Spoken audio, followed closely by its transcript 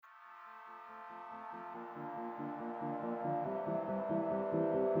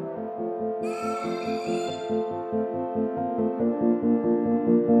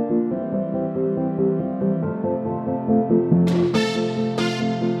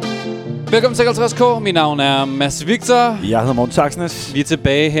Velkommen til 50K. Mit navn er Mads Victor. Jeg hedder Morten Saxnes. Vi er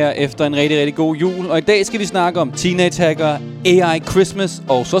tilbage her efter en rigtig, rigtig god jul. Og i dag skal vi snakke om Teenage Hacker, AI Christmas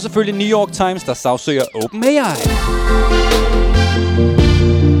og så selvfølgelig New York Times, der sagsøger OpenAI.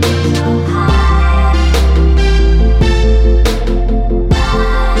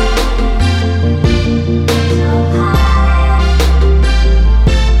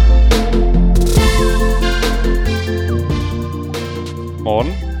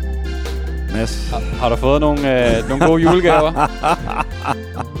 Morten. Har du fået nogle gode julegaver?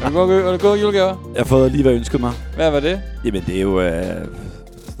 Nogle gode julegaver? Jeg har fået lige, hvad jeg ønskede mig. Hvad var det? Jamen, det er jo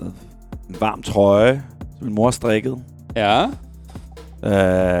en varm trøje, som min mor har strikket. Ja.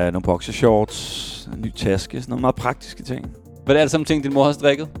 Nogle boxershorts, en ny taske, sådan nogle meget praktiske ting. Var det alt sammen ting, din mor har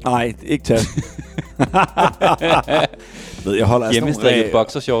strikket? Nej, ikke taske. Jeg holder hjemmestrikket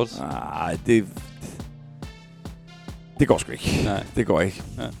boxershorts? Nej, det går sgu ikke. Nej. Det går ikke.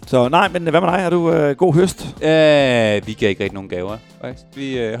 Ja. Så nej, men hvad med dig? Har du god høst? Vi gav ikke rigtig nogen gaver, faktisk.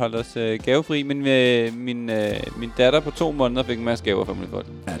 Vi holdt os gavefri, men min datter på 2 måneder fik en masse gaver fra mulige folk.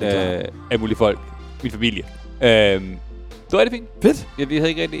 Ja, det er klart. Af mulige folk. Min familie. Så er det fint. Fedt. Ja, vi havde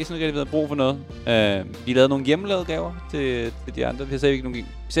ikke rigtig været brug for noget. Vi lavede nogle hjemmelavede gaver til de andre. Vi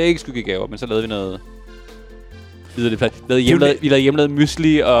sagde ikke skulle give gaver, men så lavede vi noget... Vi lavede hjemmelavet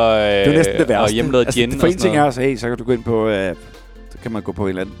mysli og det er næsten det værste. Og hjemmelavet gin. For en ting er altså, så kan du gå ind på, så kan man gå på en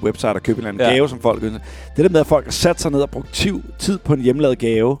eller anden website og købe en eller anden gave, som folk ønsker. Det der med, at folk har sat sig ned og brugt tid på en hjemmelavet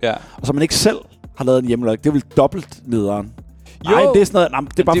gave, og så man ikke selv har lavet en hjemmelavet, det er vel dobbelt nederen. Nej, det er sådan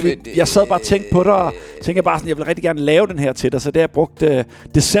noget, det er bare fordi, jeg sad bare og tænkte på det, og tænkte bare sådan, jeg vil rigtig gerne lave den her til dig, så det har jeg brugt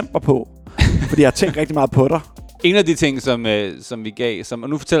december på, fordi jeg har tænkt rigtig meget på dig. En af de ting, som vi gav, og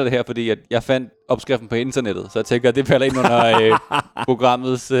nu fortæller jeg det her, fordi jeg fandt opskriften på internettet, så jeg tænker, at det falder ind under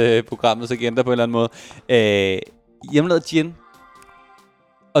programmets agenda på en eller anden måde. Hjemmelavet gin.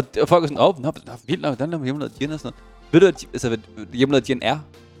 Og folk er sådan, vildt nok, hvordan laver man hjemmelavet gin og sådan noget. Ved du, hvad hjemmelavet gin er?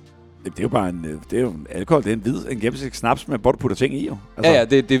 Det er jo bare en alkohol, det er en gennemsnitlig snaps, med hvor du putter ting i jo. Altså. Ja,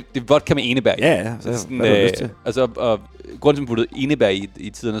 det er vodka med enebær i. Ja, hvad har du lyst til? Altså, og grunden til, at man puttede enebær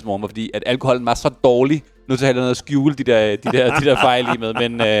i tidernes morgen, var fordi, at alkoholen var så dårlig. Nu til at have noget at skjule de der fejl i med,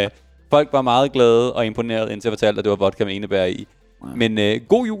 men folk var meget glade og imponeret, indtil jeg fortalte, at det var vodka med enebær i. Ja. Men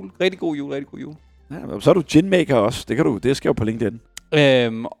god jul, rigtig god jul. Ja, så er du ginmaker også, det skal jo på LinkedIn.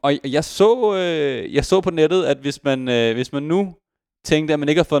 Og jeg så på nettet, at hvis man nu tænkte, at man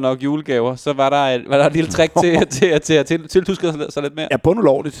ikke har fået nok julegaver, så var der et lille trick til at tiltuske sig lidt mere. Ja,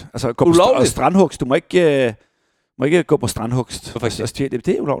 bundulovligt. Altså, gå på strandhugst. Du må ikke gå på strandhugst. Hvorfor ikke? Det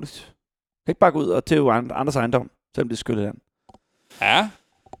er ulovligt. Du kan ikke bare gå ud og tæve andres ejendom, selvom det er skyllet land. Ja.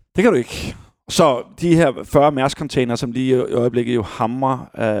 Det kan du ikke. Så de her 40 Mærsk-container, som lige i øjeblikket jo hamrer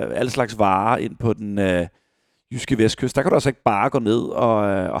alle slags varer ind på den jyske vestkyst, der kan du altså ikke bare gå ned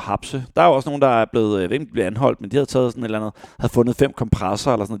og hapse. Der er jo også nogen, der er blevet, jeg ved ikke, de bliver anholdt, men de havde taget sådan et eller andet, havde fundet 5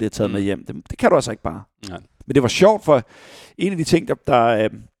 kompresser eller sådan noget, de havde taget med hjem. Det kan du altså ikke bare. Nej. Men det var sjovt, for en af de ting, der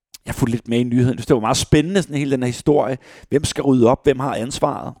jeg fulgte lidt med i nyheden, det var meget spændende, sådan hele den her historie. Hvem skal rydde op? Hvem har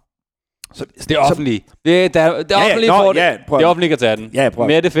ansvaret? Så det er offentligt. Det er offentligt for det. Det er offentligt kan tage den. Ja,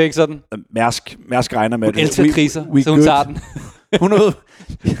 Mette fikser den. Mærsk regner med det. Hun elsker kriser, så hun tager den.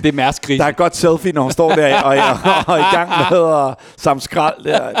 Det er Mærsk-krise. Der er et godt selfie, når hun står der og er i gang med at samle skrald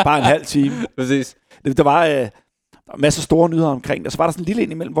der, bare en halv time. Præcis. Der var masser af store nyheder omkring det. Så var der sådan en lille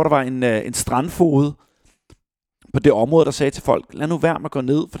ind imellem, hvor der var en strandfoged på det område, der sagde til folk, lad nu være med at gå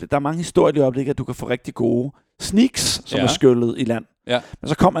ned, for der er mange historier i øjeblikket, at du kan få rigtig gode sneaks, som er skyllet i land. Ja. Men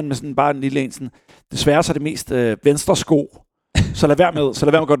så kom man med sådan bare en lille en, sådan, desværre så er det mest venstre sko, så lad være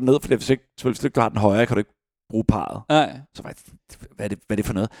med at gå ned, for hvis ikke du har den højre, kan du ikke bruge parret. Nej. Så hvad er det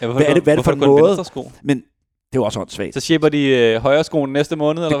for noget? Ja, hvad er det for en måde? Men det er jo også åndssvagt. Så shipper de højre skoen næste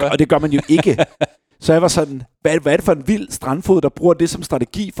måned, eller hvad? Og det gør man jo ikke. Så jeg var sådan, hvad er det for en vild strandfod, der bruger det som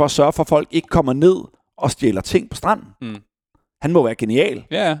strategi for at sørge for, at folk ikke kommer ned og stjæler ting på stranden? Han må være genial.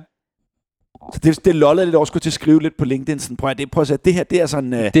 Ja. Så det lollede lidt over, skulle til at skrive lidt på LinkedIn. Sådan, prøv at se, det her, det er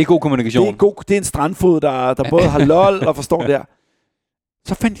sådan... det er god kommunikation. Det er en strandfod, der både har lol og forstår der.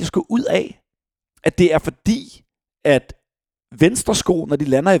 Så fandt jeg sgu ud af, at det er fordi, at venstre sko, når de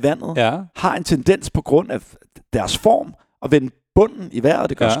lander i vandet, har en tendens på grund af deres form at vende bunden i vejret.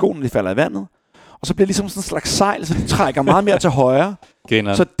 Det gør skoene, når de falder i vandet. Og så bliver det ligesom sådan en slags sejl, så de trækker meget mere til højre.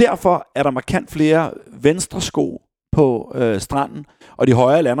 Så derfor er der markant flere venstre sko på stranden, og de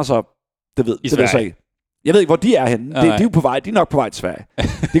højre lander så, det ved jeg så ikke. Jeg ved ikke, hvor de er henne. De er jo på vej. De er nok på vej til Sverige.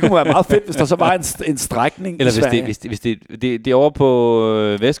 Det kunne være meget fedt, hvis der så var en strækning eller i Sverige. Hvis det er over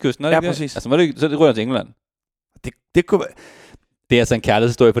på vestkysten, er det ja, ikke præcis. Altså, så det ryger til England. Det kunne være... Det er altså en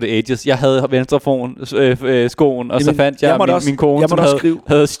kærlighedshistorie på The Ages. Jeg havde venstrefoen, og så fandt jeg min kone, som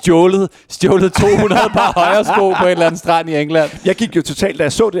havde stjålet 200 par højre sko på en eller anden strand i England. Jeg gik jo totalt, da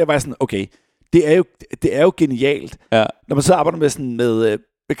jeg så det, jeg var sådan, okay, det er jo genialt. Ja. Når man så arbejder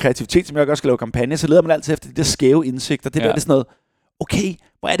med kreativitet, som jeg også skal lave kampagne, så leder man altid efter de der skæve indsigter. Det er sådan noget, okay,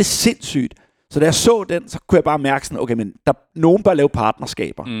 hvor er det sindssygt. Så da jeg så den, så kunne jeg bare mærke sådan, okay, men nogen bør lave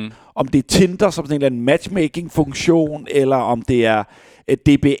partnerskaber. Mm. Om det er Tinder som sådan en eller anden matchmaking-funktion, eller om det er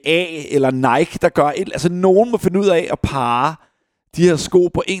DBA eller Nike, der gør et... Altså, nogen må finde ud af at parre de her sko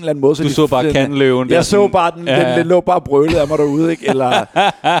på en eller anden måde. Du så bare kanløven. Jeg så bare den lå bare brølet af mig derude, ikke? Eller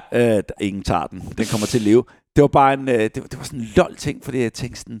ingen tager den. Den kommer til at leve. Det var bare det var sådan en lol-ting, fordi jeg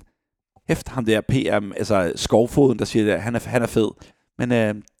tænkte sådan, efter ham der PM, altså Skovfoden, der siger, at han er fed. Men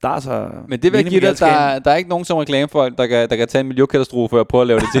der er så... Men det vil jeg give dig, der er ikke nogen som reklamefolk, der kan tage en miljøkatastrofe og prøve at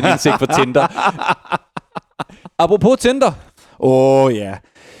lave det til en indsigt for Tinder. Apropos Tinder. Ja.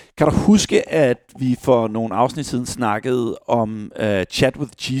 Kan du huske, at vi for nogle afsnit siden snakkede om Chat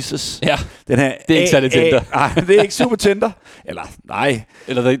with Jesus? Ja, den her det er ikke særlig Tinder. Nej, det er ikke super Tinder. Eller, nej.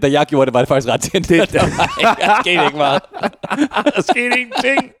 Eller da jeg gjorde det, var det faktisk ret Tinder. Der skete ikke meget. Der skete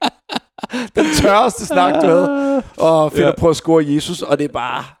ingenting. Den tørreste snak, du havde. Og finder på at score Jesus, og det er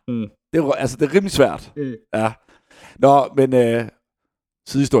bare... Det er rimelig svært. Ja. Nå, men...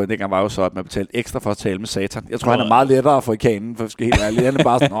 Sidehistorien dengang var jo så, at man betalte ekstra for at tale med Satan. Jeg tror, han er meget lettere for i kanen, for at skal helt ærligt. Han er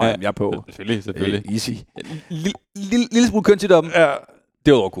bare sådan, jeg er på. Selvfølgelig. Easy. Lille smule kønsygdom. Ja.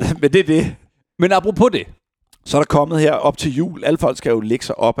 Det var cool. Men det er det. Men apropos det. Så er der kommet her op til jul. Alle folk skal jo lægge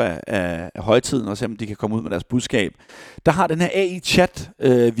sig op af højtiden, og se om de kan komme ud med deres budskab. Der har den her AI-chat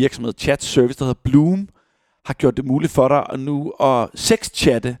virksomhed, chat service, der hedder Bloom, har gjort det muligt for dig nu at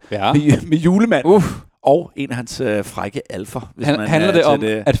sex-chatte med julemanden. Og en af hans frække alfer. Handler det om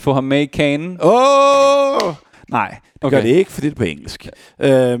at få ham med i kanen? Nej, det gør det ikke, fordi det er på engelsk.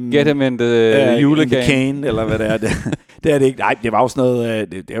 Get him in the julekane, eller hvad det er. Det er det ikke. Nej, det var jo sådan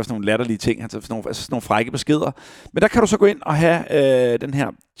noget, det er jo sådan nogle latterlige ting, sådan nogle frække beskeder. Men der kan du så gå ind og have den her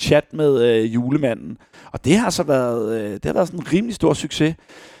chat med julemanden. Og det har så været, det har været sådan en rimelig stor succes.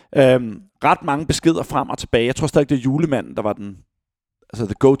 Ret mange beskeder frem og tilbage. Jeg tror stadig, det er julemanden, der var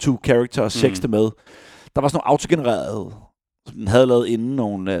the go-to character og sexte med. Der var sådan nogle autogenererede, som den havde lavet inden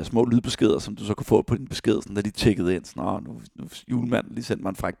nogle små lydbeskeder, som du så kunne få på din besked, sådan, da de tjekkede ind. Sådan, nu julemanden lige sendte mig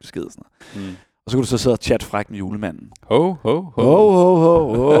en fræk besked. Sådan. Og så kunne du så sidde og chatte fræk med julemanden. Ho.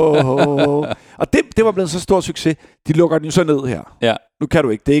 Og det var blevet så stor succes. De lukker den jo så ned her. Ja. Nu kan du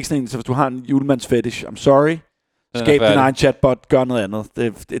ikke. Det er ikke sådan en, så hvis du har en julemands fetish, I'm sorry. Skab din egen chatbot, gør noget andet.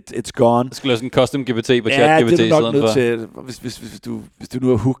 It's gone. Det skulle lave sådan en custom GPT på chat-GPT. Ja, det er du nok nødt til, hvis du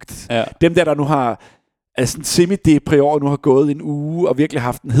nu er hooked. Ja. Dem der nu har sådan semi-depri-år, nu har gået en uge, og virkelig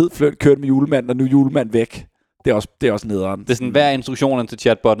haft en hed fløjt kørt med julemanden, og nu er julemanden væk. Det er også nederen. Det er sådan, hver instruktionen til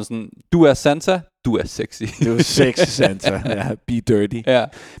chatbotten sådan, du er Santa, du er sexy. Du er sexy Santa. Ja, be dirty. Ja.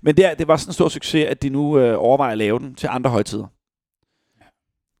 Men det var sådan en stor succes, at de nu overvejer at lave den til andre højtider.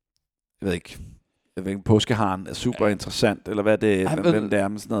 Jeg ved ikke, påskeharen er super interessant, eller hvad det er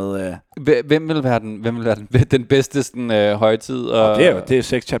med sådan noget... Hvem vil være den bedste sådan, højtid? Og det er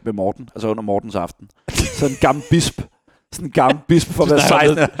sexchat med Morten, altså under Mortens aften. Sådan en gammel bisp. Sådan en gammel bisp for at være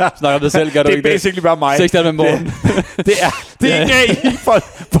 16. Snakker om det selv, gør du ikke det? Det er basically bare mig. Sexchat med Morten. Det er ikke AI.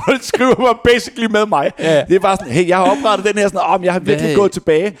 Folk skriver mig basically med mig. Ja. Det er bare sådan, hey, jeg har oprettet den her sådan, jeg har virkelig gået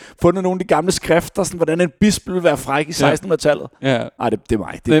tilbage, fundet nogle af de gamle skrifter, sådan, hvordan en bisp ville være fræk i 1600-tallet. Ja. Nej, det er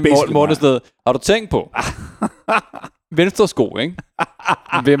mig. Det er Morten sted. Har du tænkt på? Venstre sko, ikke?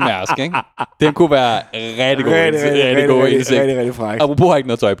 Ved Mærsk, ikke? Den kunne være rigtig god indsigt. Rigtig fræk. Apropos har ikke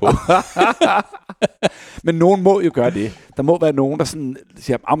noget tøj på. Men nogen må jo gøre det. Der må være nogen, der sådan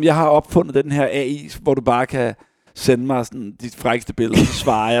siger, jeg har opfundet den her AI, hvor du bare kan sende mig sådan de frækkeste billeder, så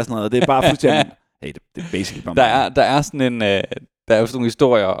svarer jeg sådan noget. Det er bare fuldstændig... Hey, det er basically bare der er sådan en... der er jo sådan nogle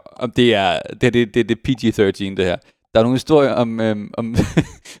historier, om det er PG-13, det her. Der er nogle historier om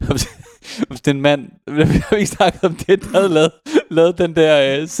den mand, vi har ikke snakket om det, der havde lavet den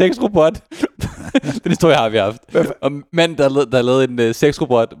der sexrobot. Den historie har vi haft. Om mand, der havde lavet en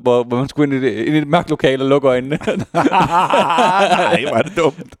sexrobot, hvor man skulle ind i et mørkt lokale og lukke øjnene. Nej, hvor er det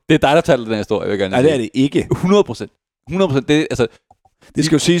dumt. Det er dig, der fortalte den her historie, vil jeg gerne sige. Nej, det er det ikke. 100%. Det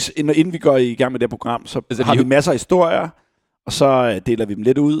skal jo siges, inden vi går i gang med det program, så har vi masser af historier, og så deler vi dem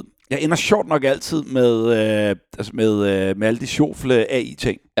lidt ud. Jeg ender sjovt nok altid med alle de sjofle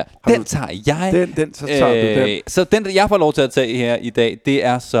AI-ting. Ja, den tager jeg. Så tager du den. Så den, jeg får lov til at tage her i dag, det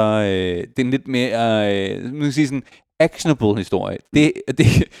er så det er en lidt mere, nu kan sige sådan, actionable historie. Det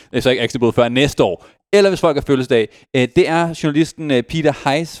er så ikke actionable før næste år. Eller hvis folk har fødselsdag. Det er journalisten Peter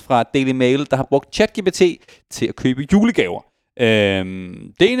Heiss fra Daily Mail, der har brugt ChatGPT til at købe julegaver.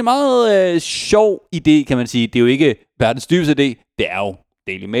 Det er en meget sjov idé, kan man sige. Det er jo ikke verdens dybeste idé. Det er jo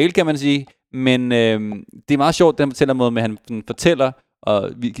Daily Mail, kan man sige. Men det er meget sjovt, den fortæller måde med, at han fortæller,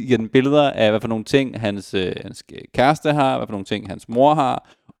 og vi giver den billeder af, hvad for nogle ting hans kæreste har, hvad for nogle ting hans mor har,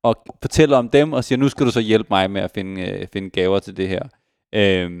 og fortæller om dem, og siger, nu skal du så hjælpe mig med at finde gaver til det her.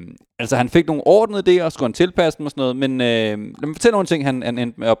 Altså han fik nogle ordnede idéer, og skulle han tilpasse dem og sådan noget, men lad mig fortælle nogle ting, han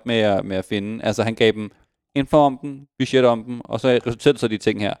endte op med at finde. Altså han gav dem info om dem, budget om dem, og så resulterede så de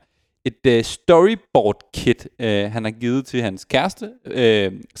ting her. Et storyboard kit, han har givet til hans kæreste,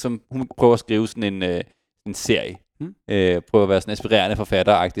 som hun prøver at skrive sådan en serie. Prøver at være sådan inspirerende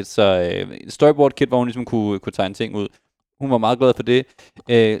forfatteragtigt. Så et storyboard kit, hvor hun ligesom kunne tegne ting ud. Hun var meget glad for det.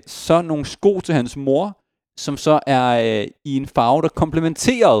 Så nogle sko til hans mor, som så er i en farve, der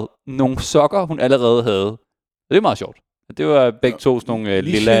komplementerede nogle sokker, hun allerede havde. Og det er meget sjovt. Det var begge to sådan nogle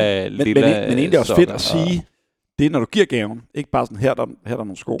lilla men egentlig også fedt at sige, det er, når du giver gaven. Ikke bare sådan, her er der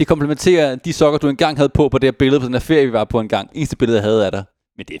nogle sko. Det komplementerer de sokker, du engang havde på det her billede, på den her ferie, vi var på engang. Eneste billede, jeg havde af dig.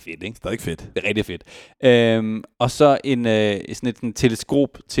 Men det er fedt, ikke? Stadig fedt. Det er rigtig fedt. Og så sådan et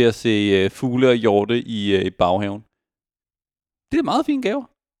teleskop til at se fugle og hjorte i baghaven. Det er meget fine gaver.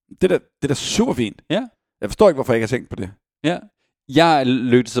 Det er da super fint. Ja. Jeg forstår ikke, hvorfor jeg ikke har tænkt på det. Ja. Jeg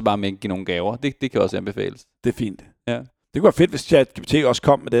løbte så bare med at give nogle gaver. Det kan også anbefales. Det er fint. Ja. Det kunne være fedt, hvis ChatGPT også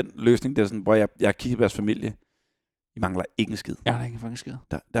kom med den løsning, der er sådan, hvor jeg kigger på deres familie. I mangler ikke en skid. Ja, der er ikke en skid.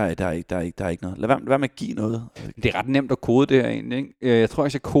 Der er ikke noget. Lad være med at give noget. Det er ret nemt at kode det her egentlig, ikke? Jeg tror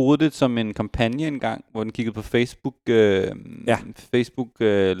også, jeg kodede det som en kampagne engang, hvor den kiggede på Facebook, Facebook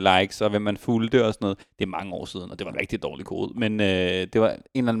likes og hvem man fulgte og sådan noget. Det er mange år siden, og det var en rigtig dårlig kode. Men det var en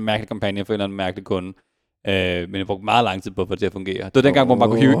eller anden mærkelig kampagne for en eller anden mærkelig kunde. Men jeg brugte meget lang tid på at få det til at fungere. Det var dengang, hvor man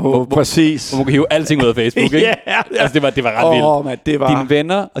kunne hive, hvor man kunne hive alting ud af Facebook, ikke? Yeah. Altså, det var ret vildt. Man, det var... Dine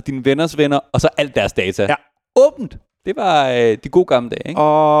venner og dine venners venner, og så alt deres data. Ja. Åbent! Det var de gode gamle dage, ikke?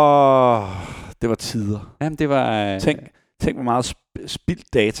 Det var tider. Jamen, det var... Tænk hvor meget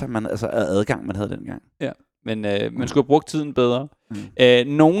spildt data, adgang man havde dengang. Ja, men man skulle have brugt tiden bedre.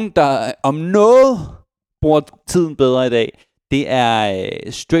 Nogen, der om noget bruger tiden bedre i dag, det er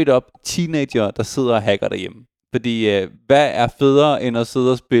straight up teenager, der sidder og hacker derhjemme. Fordi hvad er federe end at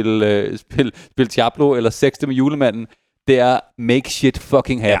sidde og spille Diablo eller sexte med julemanden? Det er make shit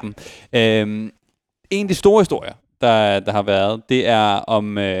fucking happen. Ja. En af de store historier, der har været, det er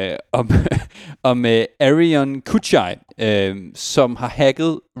om Arion Kuchai, som har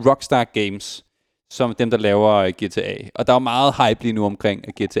hacket Rockstar Games, som dem, der laver GTA. Og der er meget hype lige nu omkring,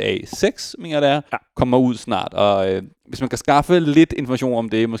 at GTA 6, mener det er, kommer ud snart. Og hvis man kan skaffe lidt information om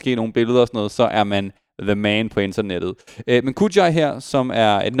det, måske nogle billeder og sådan noget, så er man the man på internettet. Men Kuchai her, som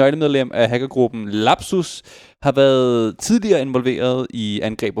er et nøglemedlem af hackergruppen Lapsus, har været tidligere involveret i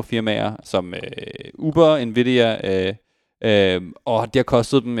angreb på firmaer som Uber, Nvidia, og det har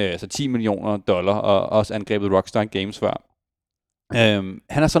kostet dem $10 millioner, og også angrebet Rockstar Games før.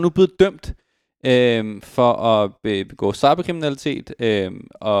 Han er så nu blevet dømt for at begå cyberkriminalitet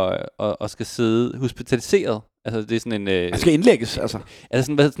og skal sidde hospitaliseret. Altså det er sådan en... Han skal indlægges, altså.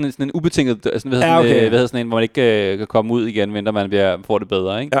 Altså sådan en ubetinget... sådan en, hvor man ikke kan komme ud igen, mindre man får det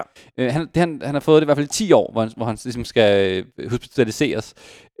bedre, ikke? Ja. Han har fået det i hvert fald 10 år, hvor han ligesom skal hospitaliseres.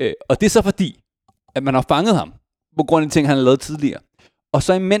 Og det er så fordi, at man har fanget ham, på grund af de ting, han har lavet tidligere. Og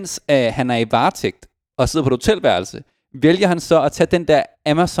så imens han er i varetægt og sidder på et hotelværelse, vælger han så at tage den der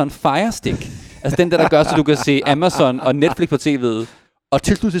Amazon Fire Stick. Altså den der gør, så du kan se Amazon og Netflix på tv'et, og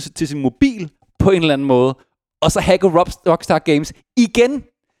tilslutte til sin mobil på en eller anden måde, og så hacker Rockstar Games igen,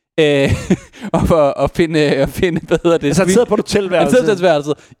 og finde, hvad hedder det? Altså han sidder på et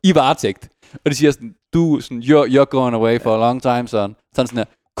hotelværelse. I varetægt. Og de siger sådan, you're going away for a long time, son. Sådan her,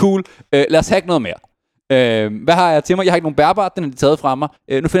 cool, lad os hacke noget mere. Hvad har jeg til mig? Jeg har ikke nogen bærbar, den har de taget fra mig.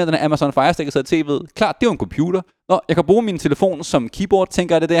 Nu finder jeg den her Amazon Fire Stick, og sidder i tv'et. Klart, det er jo en computer. Jeg kan bruge min telefon som keyboard,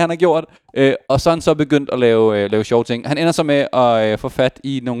 tænker jeg, det er det, han har gjort. Og så er han så begyndt at lave sjove ting. Han ender så med at få fat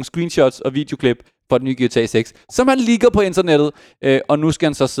i nogle screenshots og videoklip fra den nye GTA 6, som han ligger på internettet. Og nu skal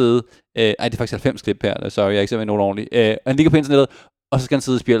han så sidde... det er faktisk 90 klip her, sorry, jeg er ikke simpelthen nogen ordentligt. Han ligger på internettet, og så skal han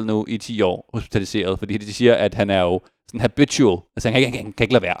sidde i spjældet nu i 10 år, hospitaliseret, fordi de siger, at han er jo sådan habitual. Altså han kan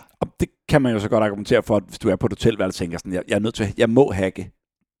ikke lade være. Og det kan man jo så godt argumentere for, at hvis du er på et hotelværelse, tænker sådan, jeg er nødt til, jeg må hacke.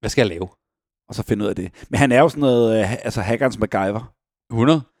 Hvad skal jeg lave? Og så finde ud af det. Men han er jo sådan noget, altså hackerens MacGyver.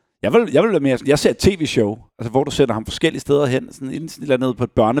 100? Jeg vil være mere... Jeg ser et tv-show, altså, hvor du sætter ham forskellige steder hen, sådan et eller andet på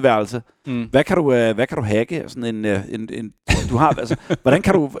et børneværelse. Hvad kan du hacke? Sådan en du har, altså, hvordan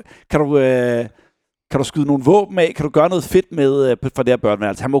kan du skyde nogle våben af? Kan du gøre noget fedt med for det her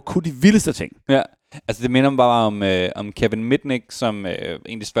børneværelse? Han må kunne de vildeste ting. Ja, altså det minder mig bare om Kevin Mitnick, som en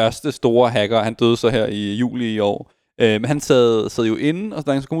af de første store hacker. Han døde så her i juli i år. Men han sad jo inde, og så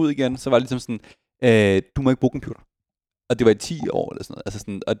da han kom ud igen, så var det ligesom sådan, du må ikke bruge computer. Og det var i 10 år eller sådan noget. Altså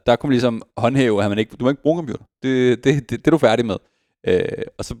sådan, og der kunne ligesom håndhæve, at man ikke, du må ikke bruge computer. Det er du færdig med.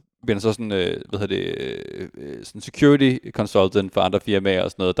 Og så bliver han så sådan, sådan security consultant for andre firmaer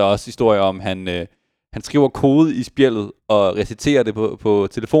og sådan noget. Der er også historier om, han skriver kode i spjældet og reciterer det på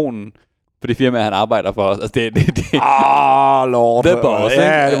telefonen for det firma, han arbejder for. Altså Lord. The boss,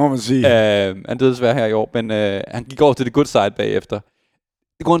 ja, det må man sige. Han døde desværre her i år, men han gik over til the good side bagefter.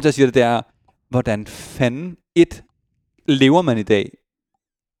 Grunden til, at jeg siger det er, hvordan fanden lever man i dag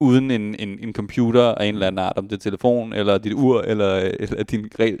uden en computer af en eller anden art, om det er telefon, eller dit ur, eller din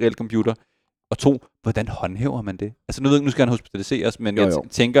reelle computer. Og 2, hvordan håndhæver man det? Altså nu skal han hospitaliseres, men jeg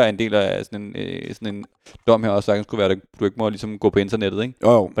tænker, en del af sådan en dom her også sagtens skulle være, at du ikke må ligesom gå på internettet, ikke?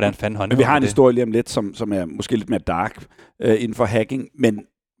 Jo. Hvordan fanden håndhæver man det? Vi har en historie lige om lidt, som er måske lidt mere dark inden for hacking,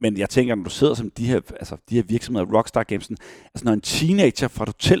 men jeg tænker, når du sidder som de her virksomheder, Rockstar Games, altså når en teenager fra et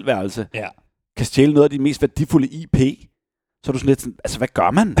hotelværelse kan stjæle noget af de mest værdifulde IP, så er du sådan lidt sådan, altså hvad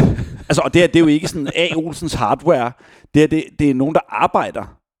gør man? Altså, og det er jo ikke sådan A. Olsens hardware. Det er nogen, der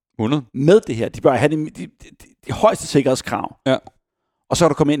arbejder 100. Med det her. De bør have de højeste sikkerhedskrav. Ja. Og så kan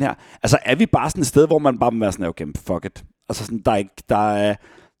du komme ind her. Altså, er vi bare sådan et sted, hvor man bare må være sådan, okay, fuck it. Altså, sådan,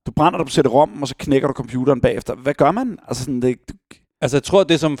 du brænder dig på CD-ROM, og så knækker du computeren bagefter. Hvad gør man? Altså, sådan, altså, jeg tror,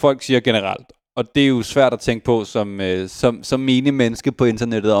 det som folk siger generelt, og det er jo svært at tænke på som menig menneske på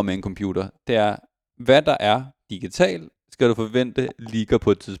internettet og med en computer, det er, hvad der er digitalt, skal du forvente ligger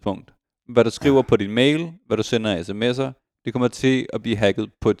på et tidspunkt. Hvad du skriver på din mail, hvad du sender af sms'er, det kommer til at blive hacket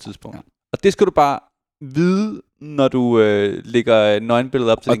på et tidspunkt. Ja. Og det skal du bare vide, når du lægger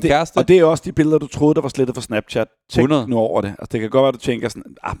nøgenbilleder op til din kæreste. Og det er også de billeder, du troede, der var slettet fra Snapchat. Tænk nu over det. Altså, det kan godt være, at du tænker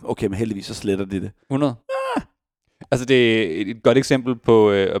sådan, okay, men heldigvis så sletter de det. 100. Altså, det er et godt eksempel på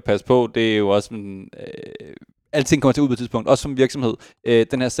at passe på. Det er jo også alting kommer til ud på et tidspunkt, også som virksomhed.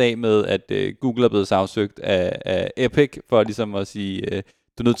 Den her sag med, at Google er blevet sagsøgt af Epic, for ligesom at sige,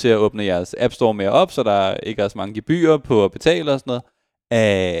 du er nødt til at åbne jeres App Store mere op, så der ikke er så mange gebyrer på at betale og sådan noget.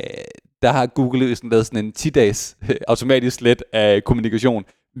 Der har Google lavet sådan en 10-dages automatisk slet af kommunikation,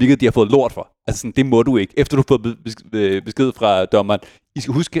 hvilket de har fået lort for. Altså sådan, det må du ikke. Efter du har fået besked fra dommeren, I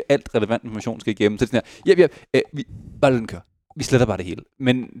skal huske, alt relevant information skal igennem. Så det er sådan her, bare lad den køre. Vi sletter bare det hele.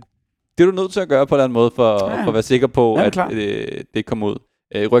 Men det er du nødt til at gøre på en eller anden måde, for at være sikker på, at det kommer ud.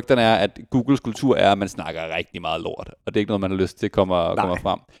 Rygterne er, at Googles kultur er, at man snakker rigtig meget lort, og det er ikke noget, man har lyst til kommer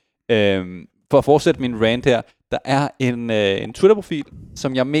frem. For at fortsætte min rant her, der er en Twitter-profil,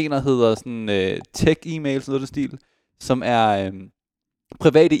 som jeg mener hedder sådan tech-emails, noget af det stil, som er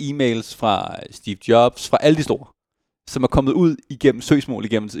private e-mails fra Steve Jobs, fra alle de store, som er kommet ud igennem søgsmål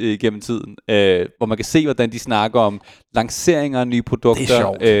igennem tiden, hvor man kan se, hvordan de snakker om lanceringer af nye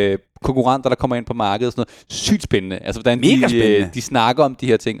produkter, konkurrenter, der kommer ind på markedet og sådan noget. Sygt spændende. Altså, hvordan de snakker om de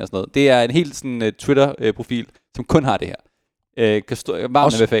her ting og sådan noget. Det er en helt sådan Twitter-profil, som kun har det her.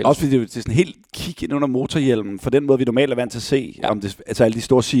 Også fordi det er sådan helt kig ind under motorhjelmen, for den måde, vi normalt er vant til at se, om det, altså alle de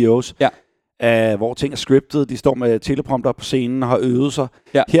store CEOs, hvor ting er scriptet, de står med teleprompter på scenen og har øvet sig.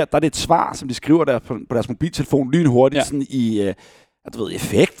 Ja. Her der er det et svar, som de skriver der på deres mobiltelefon lynhurtigt, sådan i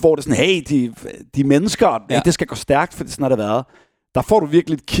effekt, hvor det er sådan, hey, de mennesker, det skal gå stærkt, for det sådan har det været. Der får du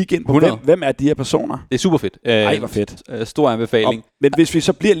virkelig et kig ind på, hvem er de her personer. Det er super fedt. Ej, hvor fedt. Stor anbefaling. Men hvis vi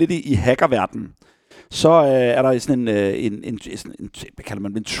så bliver lidt i hackerverdenen, så er der sådan hvad kalder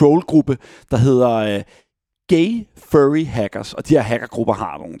man, en trollgruppe, der hedder Gay Furry Hackers, og de her hackergrupper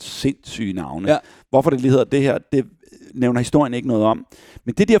har nogle sindssyge navne. Ja. Hvorfor det lige hedder det her, det nævner historien ikke noget om.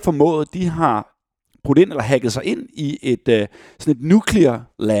 Men det de har formået, de har brudt ind eller hacket sig ind i sådan et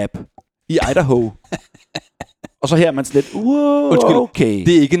nuclear lab i Idaho. Og så her er man sådan lidt, okay.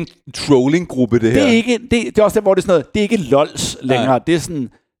 Det er ikke en trolling-gruppe, det her. Det er også der, hvor det er sådan noget, det er ikke LOLs længere, det er sådan,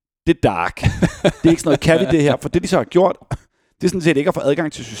 det er dark. Det er ikke sådan noget, kan vi det her? For det, de så har gjort, det er sådan set ikke at få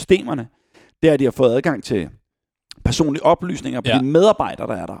adgang til systemerne. Det er, at de har fået adgang til personlige oplysninger på de medarbejdere,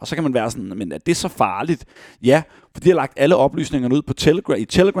 der er der. Og så kan man være sådan, men er det så farligt? Ja, for de har lagt alle oplysningerne ud på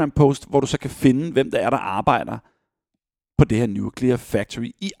Telegram-post, hvor du så kan finde, hvem der er, der arbejder på det her nuclear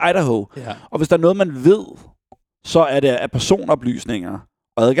factory i Idaho. Ja. Og hvis der er noget, man ved, så er det, at personoplysninger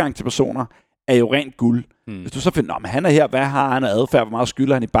og adgang til personer er jo rent guld. Hvis du så finder, men han er her, hvad har han af adfærd, hvor meget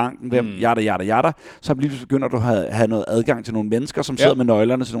skylder han i banken, hvem, jada, så lige begynder du at have noget adgang til nogle mennesker, som sidder med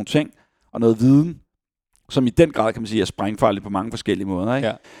nøglerne til nogle ting, og noget viden, som i den grad, kan man sige, er sprængfarligt på mange forskellige måder. Ikke?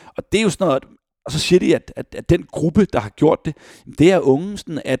 Ja. Og det er jo sådan noget, og så siger de, at den gruppe, der har gjort det, det er unge,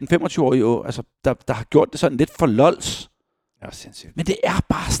 sådan 18-25-årige, altså, der har gjort det sådan lidt for lols. Ja, sindssygt. Men det er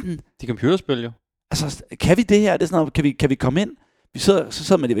bare sådan... De computerspil jo. Altså, kan vi det her? Det er sådan noget, kan vi komme ind? Så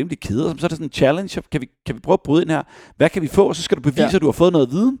sidder man i vemmelig kæder, så er det sådan en challenge. Kan vi prøve at bryde ind her? Hvad kan vi få? Så skal du bevise, at du har fået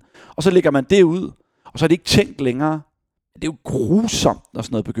noget viden. Og så lægger man det ud. Og så er det ikke tænkt længere. Det er jo grusomt, når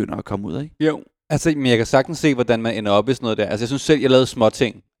sådan noget begynder at komme ud, ikke? Jo. Altså, men jeg kan sagtens se, hvordan man ender op i sådan noget der. Altså, jeg synes selv, jeg lavede små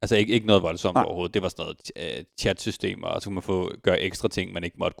ting. Altså, ikke noget voldsomt overhovedet. Det var sådan noget chatsystemer, og så kunne man gøre ekstra ting, man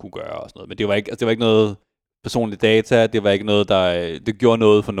ikke måtte kunne gøre og sådan noget. Men det var ikke noget personlige data. Det var ikke noget, det gjorde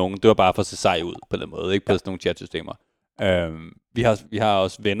noget for nogen. Det var bare for at se sej ud på den måde, ikke på sådan nogle chatsystemer. Vi har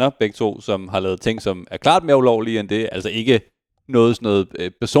også venner, begge to, som har lavet ting, som er klart mere ulovlige end det. Altså ikke noget sådan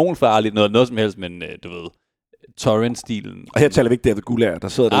noget personfarligt, noget som helst, men du ved, torrent-stilen. Og her taler vi ikke David Gulager, der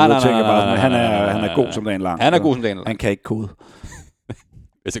sidder derude og tænker bare, han er god som dagen lang. Han er god som dagen lang. Han kan ikke kode.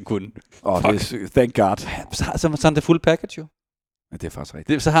 Hvis han kunne. Thank God. Så har han det fuld package jo. Ja, det er faktisk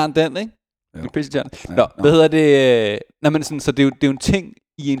rigtigt. Så har han den, ikke? Nå, hvad hedder det? Nej, men sådan, så det er jo en ting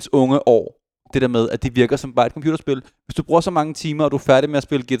i ens unge år, det der med, at det virker som bare et computerspil. Hvis du bruger så mange timer, og du er færdig med at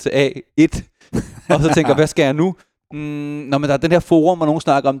spille GTA 1, og så tænker, hvad skal jeg nu? Nå, men der er den her forum, hvor nogen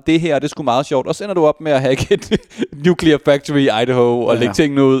snakker om det her, og det er sgu meget sjovt. Og så ender du op med at have et nuclear factory i Idaho, og lægge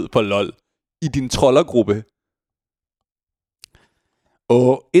tingene ud på LOL i din trollergruppe.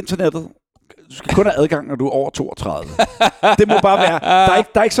 Og internettet, du skal kun have adgang, når du er over 32. Det må bare være,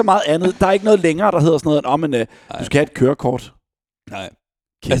 der er ikke så meget andet. Der er ikke noget længere, der hedder sådan noget, du skal have et kørekort. Nej.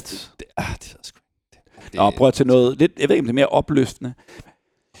 Altså, og prøv at tage noget lidt, jeg ved ikke, om det er mere opløftende.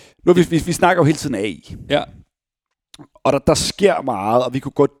 Nu, vi snakker jo hele tiden AI. Ja. Og der sker meget, og vi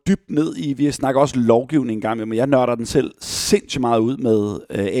kunne gå dybt ned i, vi snakker også lovgivning en gang, men jeg nørder den selv sindssygt meget ud med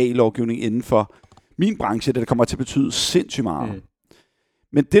AI-lovgivning inden for min branche, det kommer til at betyde sindssygt meget.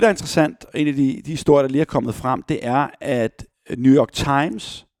 Men det, der er interessant, og en af de historier, der lige er kommet frem, det er, at New York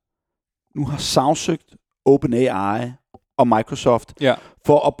Times nu har sagsøgt OpenAI og Microsoft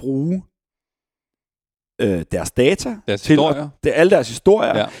for at bruge deres data, alle deres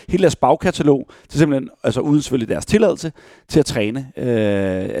historier, hele deres bagkatalog, til simpelthen, altså uden selvfølgelig deres tilladelse, til at træne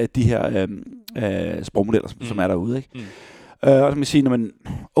de her sprogmodeller, som er derude. Ikke? Og så man sige,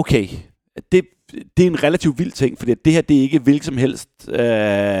 okay, det er en relativt vild ting, fordi det her, det er ikke hvilket som helst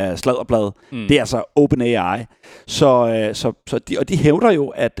sladderblad. Det er altså OpenAI. Og de hævder jo,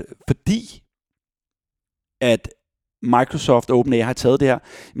 at fordi at Microsoft og OpenAI har taget det her,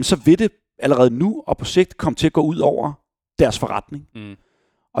 så vil det allerede nu og på sigt komme til at gå ud over deres forretning.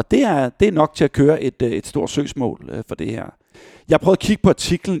 Og det er nok til at køre et stort søgsmål for det her. Jeg har prøvet at kigge på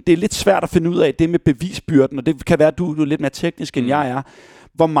artiklen. Det er lidt svært at finde ud af det med bevisbyrden, og det kan være, at du er lidt mere teknisk, end jeg er.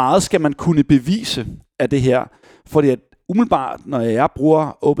 Hvor meget skal man kunne bevise af det her? Fordi at umiddelbart, når jeg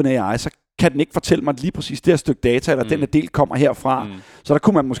bruger OpenAI, så kan den ikke fortælle mig lige præcis det her stykke data, eller den her del kommer herfra. Så der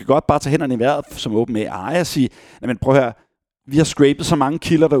kunne man måske godt bare tage hænderne i vejret som OpenAI og sige, men prøv her, vi har scrapet så mange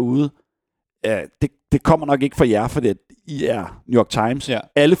kilder derude. Det kommer nok ikke fra jer, fordi I er New York Times. Ja.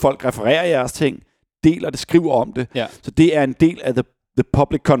 Alle folk refererer jeres ting, deler det, skriver om det. Ja. Så det er en del af the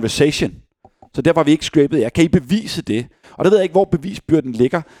public conversation. Så derfor har vi ikke scrapet jer. Kan I bevise det? Og der ved jeg ikke, hvor bevisbyrden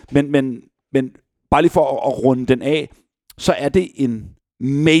ligger, men bare lige for at runde den af, så er det en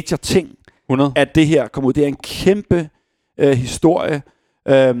major ting, 100. At det her kommer ud. Det er en kæmpe historie,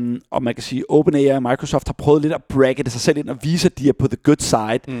 og man kan sige, OpenAI og Microsoft har prøvet lidt at brackete sig selv ind og vise, at de er på the good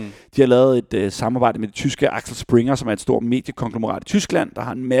side. De har lavet et samarbejde med det tyske Axel Springer, som er et stort mediekonglomerat i Tyskland, der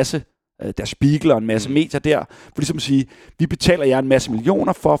har en masse, der Spiegel og en masse medier der, for ligesom at sige, vi betaler jer en masse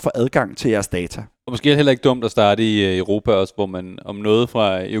millioner for at få adgang til jeres data. Og måske er det heller ikke dumt at starte i Europa også, hvor man om noget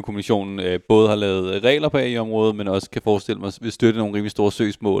fra EU-kommissionen både har lavet regler på AI-området, men også kan forestille mig, vil støtte nogle rimelig store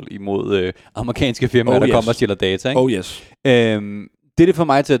søgsmål imod amerikanske firmaer, der kommer og stjæler data. Ikke? Oh yes. Det får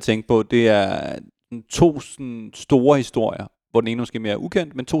mig til at tænke på, det er to store historier, hvor den ene måske mere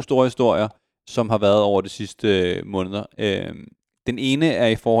ukendt, men to store historier, som har været over de sidste måneder. Den ene er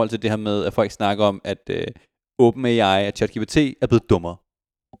i forhold til det her med, at folk snakker om, at OpenAI og ChatGPT er blevet dummere.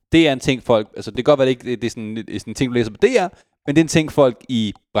 Det er en ting folk, altså det kan godt være, det ikke det er sådan en ting, du læser på DR, men det er en ting folk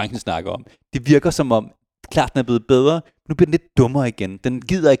i branchen snakker om. Det virker som om, klart den er blevet bedre, nu bliver den lidt dummere igen. Den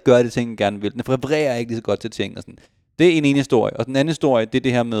gider ikke gøre det ting, den gerne vil. Den refererer ikke lige så godt til ting og sådan. Det er en historie. Og den anden historie, det er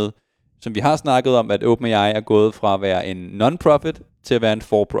det her med, som vi har snakket om, at OpenAI er gået fra at være en non-profit til at være en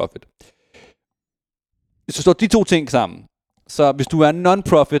for-profit. Hvis du står de to ting sammen, Så hvis du er en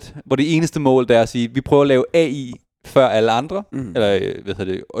non-profit, hvor det eneste mål der er at sige, vi prøver at lave AI før alle andre,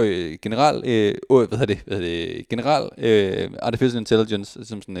 eller general artificial intelligence,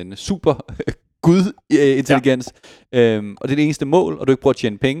 som sådan en super gud intelligens, og det er det eneste mål, og du ikke prøver at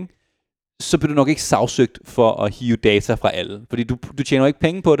tjene penge, så bliver du nok ikke sagsøgt for at hive data fra alle. Fordi du tjener ikke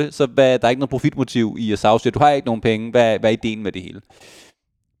penge på det, så der er ikke noget profitmotiv i at sagsøge. Du har ikke nogen penge. Hvad er ideen med det hele?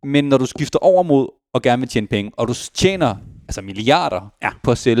 Men når du skifter over mod og gerne vil tjene penge, og du tjener altså milliarder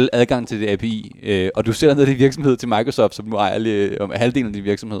på at sælge adgang til det API, og du sælger ned i virksomhed til Microsoft, som nu ejer halvdelen af din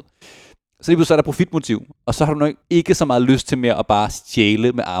virksomhed, så er der profitmotiv, og så har du nok ikke så meget lyst til mere at bare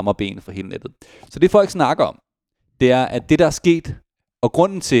stjæle med arme og ben fra hele nettet. Så det folk snakker om, det er, at det der er sket, og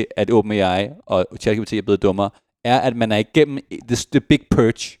grunden til, at OpenAI og ChatGPT er blevet dummere, er, at man er igennem the big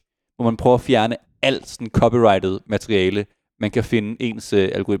purge, hvor man prøver at fjerne alt sådan copyrighted materiale, man kan finde ens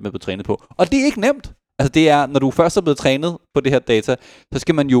algoritme på trænet på. Og det er ikke nemt. Altså det er, når du først er blevet trænet på det her data, så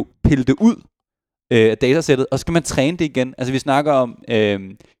skal man jo pille det ud af datasættet, og så skal man træne det igen. Altså vi snakker om,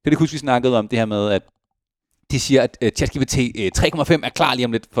 kan du huske, vi snakkede om det her med, at de siger, at ChatGPT 3.5 er klar lige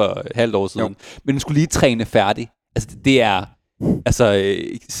om lidt for et halvt år siden, men den skulle lige træne færdig. Altså det er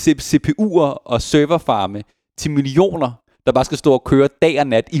CPU'er og serverfarme til millioner, der bare skal stå og køre dag og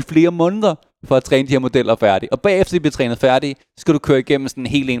nat i flere måneder for at træne de her modeller færdigt. Og bagefter de bliver trænet færdigt, så skal du køre igennem sådan en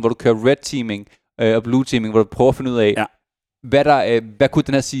hel en, hvor du kører red teaming og blue teaming, hvor du prøver at finde ud af, hvad kunne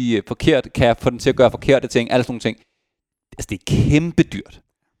den her sige forkert, kan jeg få den til at gøre forkerte ting, alle sådan nogle ting. Altså det er kæmpe dyrt.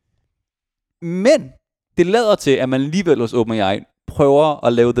 Men det lader til, at man alligevel hos OpenAI prøver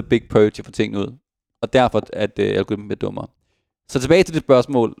at lave the big purge for tingene ud. Og derfor at algoritmen bliver dummere. Så tilbage til det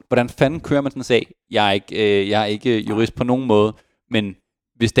spørgsmål, hvordan fanden kører man sådan en sag? Jeg er ikke jurist på nogen måde, men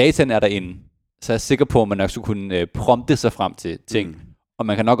hvis dataen er derinde, så er jeg sikker på, at man nok skulle kunne prompte sig frem til ting. Og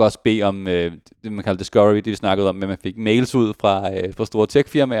man kan nok også bede om det, man kalder discovery, det vi snakkede om, at man fik mails ud fra store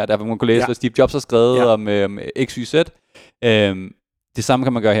tech-firmaer, der man kunne læse, hvad Steve Jobs har skrevet om X, Y, Z. Det samme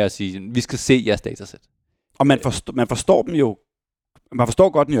kan man gøre her og sige, vi skal se jeres datasæt. Og man forstår dem jo, man forstår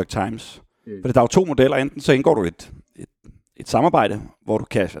godt New York Times, for der er jo to modeller, enten så indgår du et samarbejde, hvor du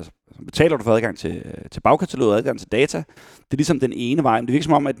kan, altså betaler du for adgang til bagkataloget, adgang til data. Det er ligesom den ene vej, men det virker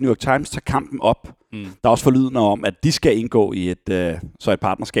som om, at New York Times tager kampen op. Der er også forlydende om, at de skal indgå i et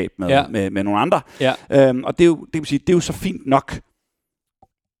partnerskab med nogle andre. Ja. Og det er jo så fint nok.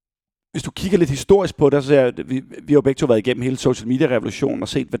 Hvis du kigger lidt historisk på det, så er vi har jo begge to været igennem hele social media revolutionen og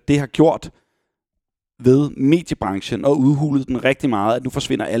set, hvad det har gjort ved mediebranchen og udhulet den rigtig meget, at nu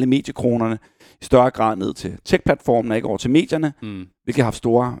forsvinder alle mediekronerne i større grad ned til tech-platformen og ikke over til medierne, hvilket har haft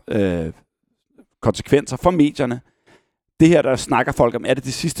store konsekvenser for medierne. Det her, der snakker folk om, er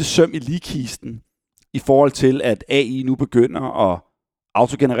det sidste søm i ligkisten i forhold til, at AI nu begynder at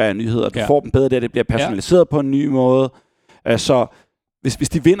autogenerere nyheder. Du får dem bedre der, det bliver personaliseret på en ny måde. Så hvis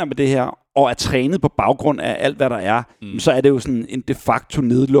de vinder med det her, og er trænet på baggrund af alt, hvad der er, så er det jo sådan en de facto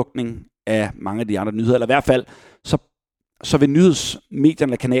nedlukning af mange af de andre nyheder. Eller i hvert fald, så vil nyhedsmedierne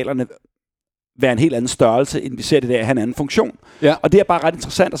eller kanalerne være en helt anden størrelse, end vi ser det der, have en anden funktion. Ja. Og det er bare ret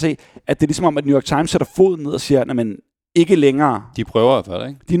interessant at se, at det er ligesom om, at New York Times sætter foden ned og siger, men ikke længere. De prøver i hvert fald,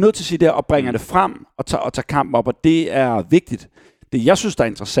 ikke? De er nødt til at sige det og bringer det frem og tager kampen op, og det er vigtigt. Det, jeg synes, der er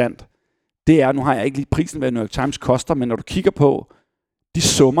interessant, det er, nu har jeg ikke lige prisen, hvad New York Times koster, men når du kigger på de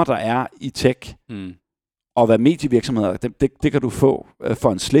summer, der er i tech, og hvad medievirksomheder, det kan du få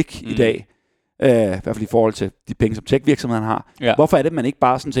for en slik i dag, i hvert fald i forhold til de penge, som tech-virksomheden har. Ja. Hvorfor er det, at man ikke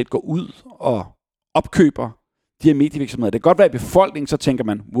bare sådan set går ud og opkøber de her medievirksomheder? Det kan godt være, i befolkningen, så tænker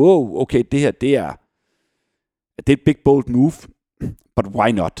man, wow, okay, det her, det er et big, bold move, but why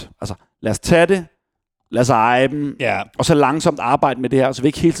not? Altså, lad os tage det, lad os eje dem, og så langsomt arbejde med det her, så vi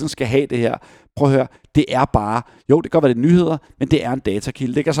ikke hele tiden skal have det her. Prøv at høre, det er bare, jo, det kan godt være, det er nyheder, men det er en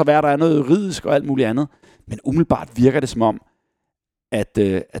datakilde. Det kan så være, der er noget juridisk og alt muligt andet, men umiddelbart virker det som om, at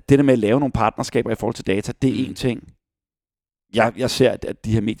det der med at lave nogle partnerskaber i forhold til data, det er en ting. Jeg ser, at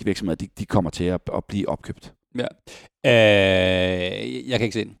de her medievirksomheder, de kommer til at blive opkøbt. Ja. Jeg kan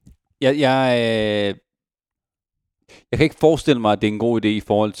ikke se den. Jeg kan ikke forestille mig, at det er en god idé i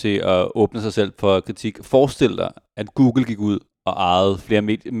forhold til at åbne sig selv for kritik. Forestil dig, at Google gik ud og ejede flere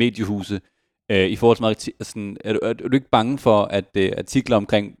mediehuse. I forhold til meget, sådan, er du ikke bange for, at artikler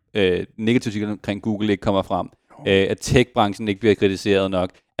omkring, negative artikler omkring Google ikke kommer frem? At tech-branchen ikke bliver kritiseret nok?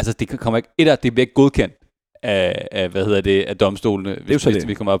 Altså, det kommer ikke, det bliver ikke godkendt af domstolene, hvis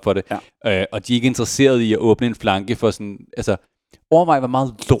vi kommer op på det. Ja. Og de er ikke interesseret i at åbne en flanke for sådan, altså, overvej hvor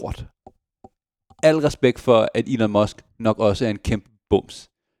meget lort. Al respekt for, at Elon Musk nok også er en kæmpe bums.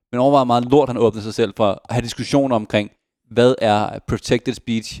 Men overvej hvor meget lort han åbner sig selv for at have diskussioner omkring, hvad er protected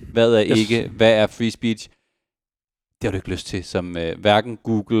speech, hvad er ikke, hvad er free speech. Det har du ikke lyst til, som hverken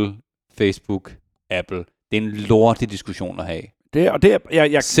Google, Facebook, Apple. Det er en lortig diskussion at have.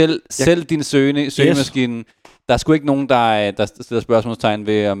 Selv din søgemaskine, der er sgu ikke nogen, der stiller spørgsmålstegn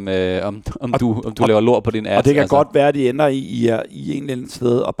ved, om du laver lort på din ads. Og det kan godt være, at de ender i en eller anden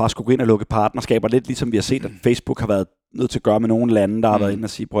sted, og bare skulle gå ind og lukke partnerskaber. Lidt ligesom vi har set, at Facebook har været nødt til at gøre med nogle lande, der har været inde og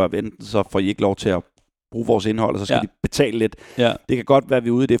sige, prøv at vente, så får I ikke lov til at bruge vores indhold, og så skal de betale lidt. Ja. Det kan godt være, at vi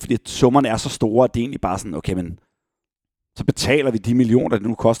er ude i det, fordi summerne er så store, at det egentlig bare sådan, okay, men så betaler vi de millioner, det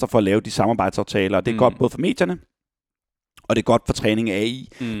nu koster for at lave de samarbejdsaftaler, og det er godt både for medierne, og det er godt for træning af AI.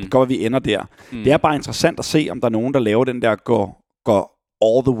 Det er godt, at vi ender der. Det er bare interessant at se, om der er nogen, der laver den der går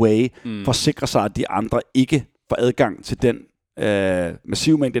all the way, for at sikre sig, at de andre ikke får adgang til den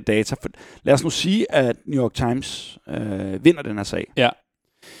massive mængde data. Lad os nu sige, at New York Times vinder den her sag. Ja.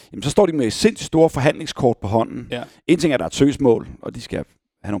 Jamen, så står de med sindssygt store forhandlingskort på hånden. Ja. En ting er, at der er et søgsmål, og de skal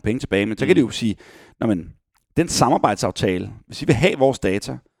have nogle penge tilbage, men så kan de jo sige, den samarbejdsaftale, hvis I vil have vores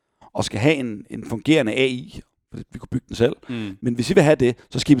data, og skal have en fungerende AI, vi kunne bygge den selv, men hvis I vil have det,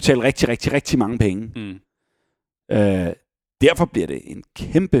 så skal I betale rigtig, rigtig, rigtig mange penge. Derfor bliver det en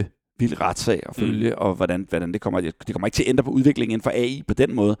kæmpe vild retssag at følge, og hvordan det kommer ikke til at ændre på udviklingen inden for AI på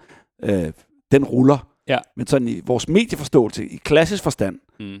den måde. Den ruller. Ja. Men sådan i vores medieforståelse, i klassisk forstand,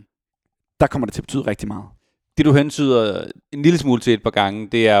 der kommer det til at betyde rigtig meget. Det du hentyder en lille smule til et par gange,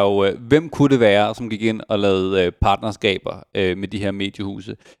 det er jo, hvem kunne det være, som gik ind og lavede partnerskaber med de her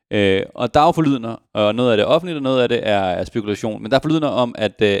mediehuse. Og der er jo forlydender, og noget af det er offentligt, og noget af det er spekulation. Men der er forlydender om,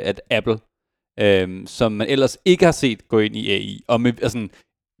 at Apple, som man ellers ikke har set gå ind i AI, og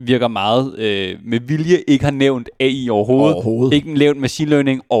virker meget med vilje, ikke har nævnt AI overhovedet. Ikke nævnt machine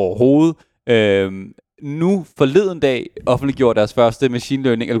learning overhovedet. Nu forleden dag offentliggjorde deres første machine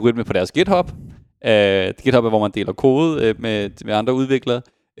learning algoritme på deres GitHub. GitHub er, hvor man deler kode med andre udviklere,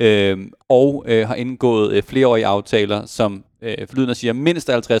 og har indgået flereårige aftaler, som forlydende siger mindst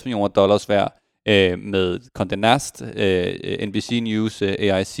 $50 millioner værd med Condé Nast, NBC News,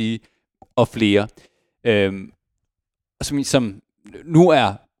 AIC og flere. Som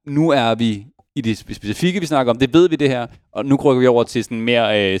nu er vi i det specifikke, vi snakker om, det ved vi det her, og nu rykker vi over til sådan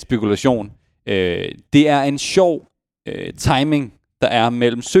mere spekulation. Det er en sjov timing, der er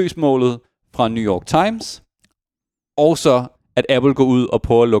mellem søgsmålet fra New York Times, og så at Apple går ud og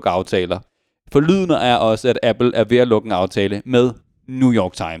prøver at lukke aftaler. Forlydende er også, at Apple er ved at lukke en aftale med New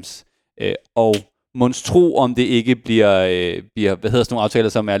York Times. Og monstro, om det ikke bliver hvad hedder sådan nogle aftaler,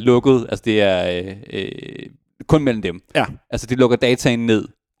 som er lukket, altså det er kun mellem dem. Ja. Altså de lukker dataen ned.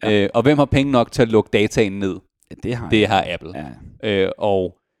 Ja. Og hvem har penge nok til at lukke dataen ned? Ja, det har Apple. Ja.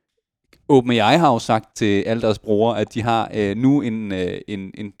 Og OpenAI har jo sagt til alle deres brugere, at de har nu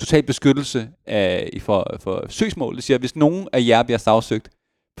en total beskyttelse for søgsmål. Det siger, at hvis nogen af jer bliver sagsøgt,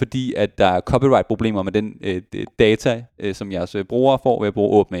 fordi at der er copyright-problemer med den data, som jeres brugere får ved at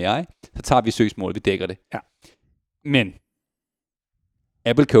bruge OpenAI, så tager vi søgsmål, vi dækker det. Ja. Men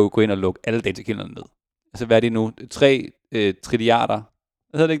Apple kan jo gå ind og lukke alle datakilderne ned. Altså hvad er det nu? 3 trilliarder?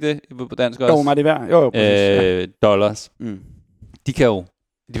 Hedder det ikke det på dansk også? Jo, meget det værd. Jo, præcis. Dollars. De kan jo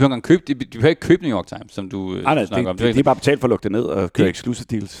de behøver ikke købe New York Times, som du snakker om. De er bare betalt for at lukke det ned og køre exclusive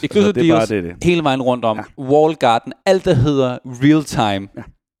deals. Exclusive deals, det er hele vejen rundt om. Ja. Walled Garden, alt der hedder real time,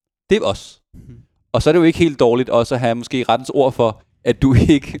 det er os. Og så er det jo ikke helt dårligt også at have måske rettens ord for, at du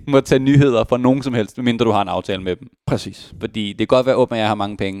ikke må tage nyheder fra nogen som helst, medmindre du har en aftale med dem. Præcis. Fordi det kan godt være, at OpenAI har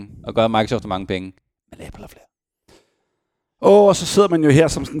mange penge, og godt, at Microsoft har mange penge, men Apple har flere. Og så sidder man jo her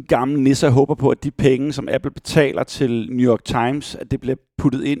som sådan en gammel nisse og håber på, at de penge, som Apple betaler til New York Times, at det bliver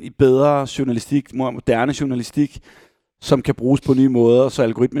puttet ind i bedre journalistik, moderne journalistik, som kan bruges på nye måder, så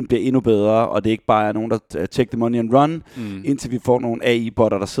algoritmen bliver endnu bedre, og det ikke bare er nogen, der take the money and run, indtil vi får nogle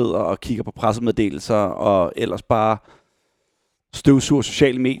AI-botter, der sidder og kigger på pressemeddelelser, og ellers bare støvsuger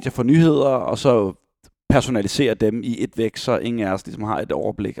sociale medier for nyheder, og så personalisere dem i et væk, så ingen af os ligesom har et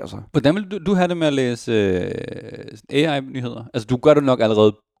overblik. Altså. Hvordan vil du have det med at læse AI-nyheder? Altså, du gør det nok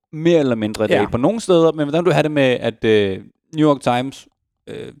allerede mere eller mindre i dag på nogle steder, men hvordan vil du have det med, at New York Times,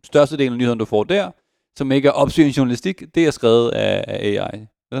 størstedelen af nyhederne, du får der, som ikke er opsøgende journalistik, det er skrevet af AI.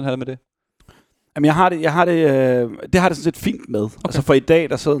 Hvordan har det med det? Jamen, jeg har det sådan set fint med. Okay. Altså, for i dag,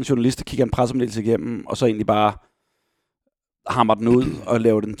 der sidder en journalist og kigger en pressemeddelelse igennem, og så egentlig bare hammer den ud og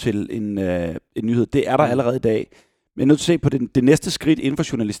laver den til en nyhed. Det er der allerede i dag. Men nødt til at se på det næste skridt inden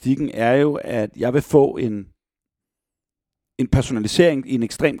for journalistikken er jo, at jeg vil få en personalisering i en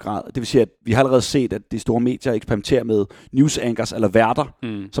ekstrem grad. Det vil sige, at vi har allerede set, at de store medier eksperimenterer med news anchors eller værter,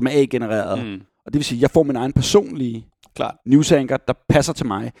 som er AI-genereret. Og det vil sige, at jeg får min egen personlige news anchor, der passer til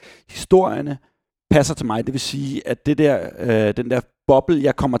mig. Historierne passer til mig. Det vil sige, at den der boble,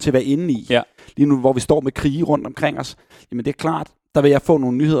 jeg kommer til at være inde i. Ja. lige nu, hvor vi står med krige rundt omkring os, jamen det er klart, der vil jeg få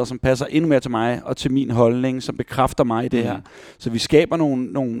nogle nyheder, som passer endnu mere til mig, og til min holdning, som bekræfter mig i det her. Så vi skaber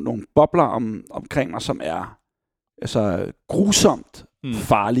nogle bobler omkring os, som er altså grusomt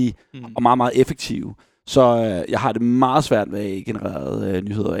farlige og meget, meget effektive. Så jeg har det meget svært med AI-genererede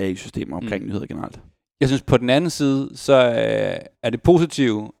nyheder og AI-systemer omkring nyheder generelt. Jeg synes på den anden side, så er det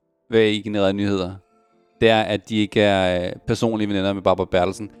positive ved AI-genererede nyheder, det er, at de ikke er personlige veninder med Barbara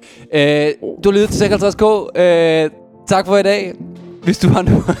Bertelsen. Du lyttede til 56K. Tak for i dag. Hvis du har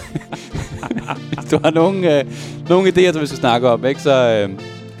hvis du har nogle idéer, som vi skal snakke om, ikke, så...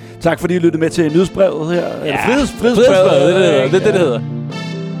 Tak fordi I lyttede med til nyhedsbrevet her. Ja, frihedsbrevet, det er det, det hedder.